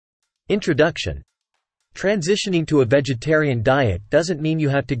Introduction. Transitioning to a vegetarian diet doesn't mean you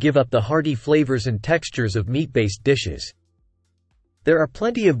have to give up the hearty flavors and textures of meat-based dishes. There are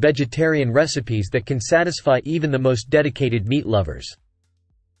plenty of vegetarian recipes that can satisfy even the most dedicated meat lovers.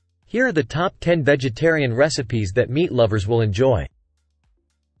 Here are the top 10 vegetarian recipes that meat lovers will enjoy.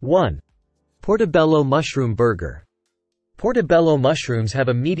 1. Portobello mushroom burger. Portobello mushrooms have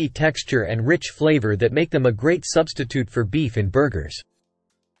a meaty texture and rich flavor that make them a great substitute for beef in burgers.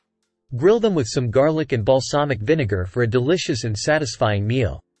 Grill them with some garlic and balsamic vinegar for a delicious and satisfying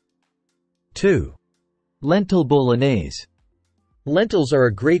meal. 2. Lentil bolognese. Lentils are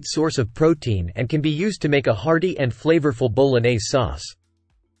a great source of protein and can be used to make a hearty and flavorful bolognese sauce.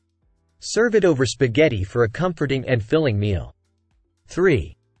 Serve it over spaghetti for a comforting and filling meal.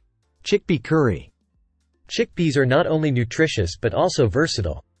 3. Chickpea curry. Chickpeas are not only nutritious but also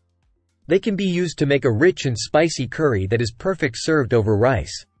versatile. They can be used to make a rich and spicy curry that is perfect served over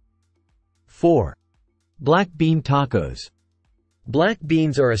rice. 4. Black bean tacos. Black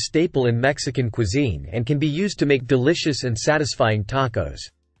beans are a staple in Mexican cuisine and can be used to make delicious and satisfying tacos.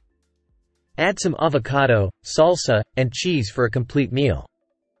 Add some avocado, salsa, and cheese for a complete meal.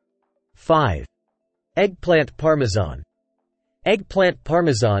 5. Eggplant parmesan. Eggplant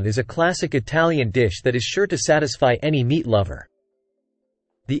parmesan is a classic Italian dish that is sure to satisfy any meat lover.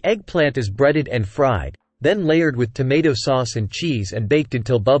 The eggplant is breaded and fried, then layered with tomato sauce and cheese and baked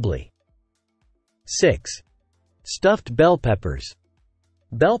until bubbly. 6. Stuffed bell peppers.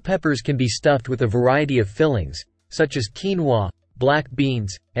 Bell peppers can be stuffed with a variety of fillings, such as quinoa, black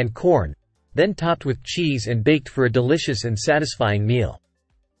beans, and corn, then topped with cheese and baked for a delicious and satisfying meal.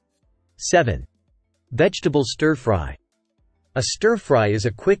 7. Vegetable stir-fry. A stir-fry is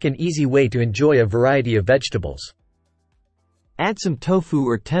a quick and easy way to enjoy a variety of vegetables. Add some tofu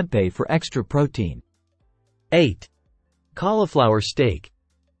or tempeh for extra protein. 8. Cauliflower steak.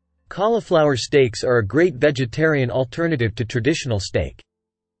 Cauliflower steaks are a great vegetarian alternative to traditional steak.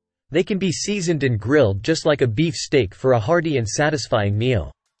 They can be seasoned and grilled just like a beef steak for a hearty and satisfying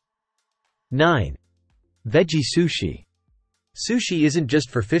meal. 9. Veggie sushi. Sushi isn't just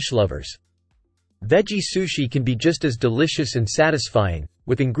for fish lovers. Veggie sushi can be just as delicious and satisfying,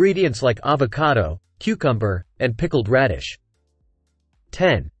 with ingredients like avocado, cucumber, and pickled radish.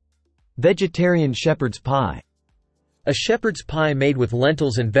 10. Vegetarian shepherd's pie. A shepherd's pie made with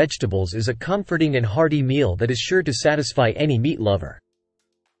lentils and vegetables is a comforting and hearty meal that is sure to satisfy any meat lover.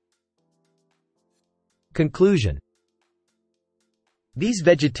 Conclusion. These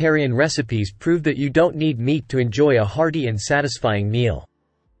vegetarian recipes prove that you don't need meat to enjoy a hearty and satisfying meal.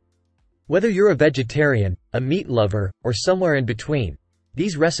 Whether you're a vegetarian, a meat lover, or somewhere in between,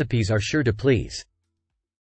 these recipes are sure to please.